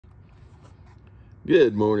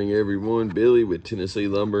Good morning, everyone. Billy with Tennessee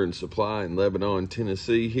Lumber and Supply in Lebanon,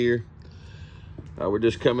 Tennessee here. We're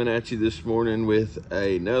just coming at you this morning with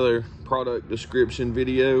another product description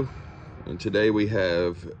video. And today we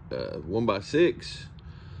have 1x6,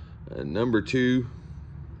 number 2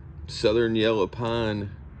 Southern Yellow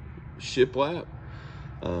Pine Shiplap.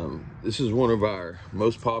 This is one of our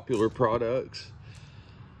most popular products.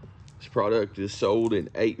 This product is sold in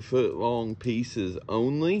 8-foot long pieces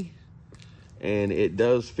only. And it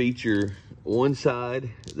does feature one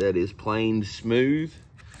side that is planed smooth.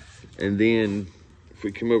 And then if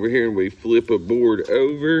we come over here and we flip a board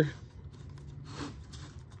over,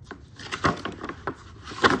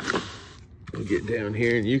 we'll get down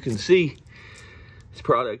here and you can see this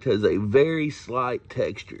product has a very slight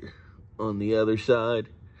texture on the other side.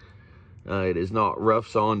 It is not rough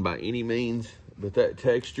sawn by any means, but that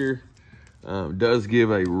texture does give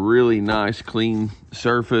a really nice clean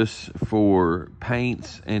surface for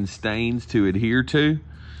paints and stains to adhere to.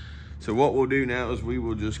 So what we'll do now is we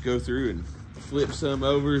will just go through and flip some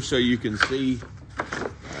over so you can see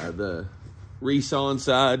the Resawn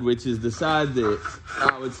side, which is the side that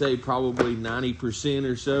I would say probably 90%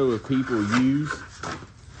 or so of people use.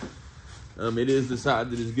 It is the side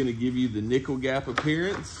that is going to give you the nickel gap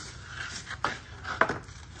appearance.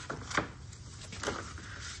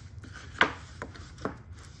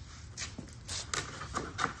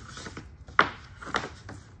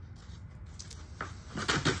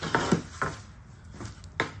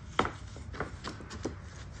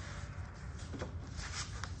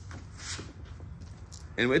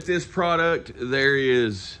 And with this product, there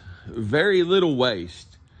is very little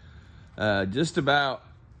waste. Just about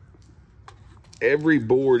every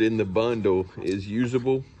board in the bundle is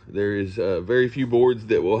usable. There is very few boards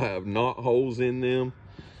that will have knot holes in them.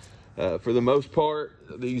 For the most part,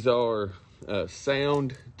 these are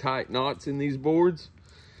sound tight knots in these boards.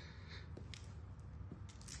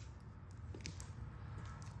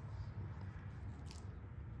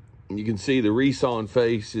 And you can see the Resawn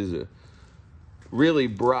face is a really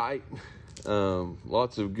bright,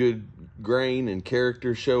 lots of good grain and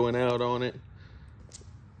character showing out on it.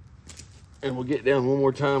 And we'll get down one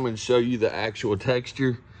more time and show you the actual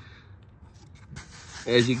texture.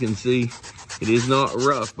 As you can see, it is not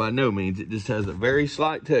rough by no means. It just has a very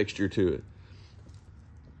slight texture to it.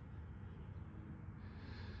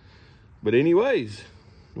 But anyways,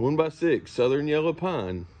 1x6 Southern Yellow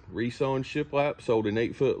Pine Resawn Shiplap, sold in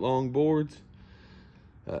 8-foot long boards.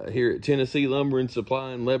 Here at Tennessee Lumber and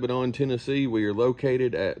Supply in Lebanon, Tennessee. We are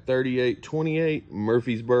located at 3828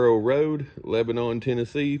 Murfreesboro Road, Lebanon,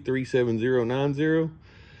 Tennessee, 37090.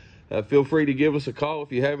 Feel free to give us a call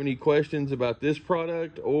if you have any questions about this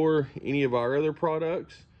product or any of our other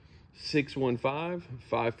products.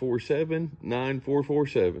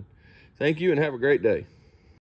 615-547-9447. Thank you and have a great day.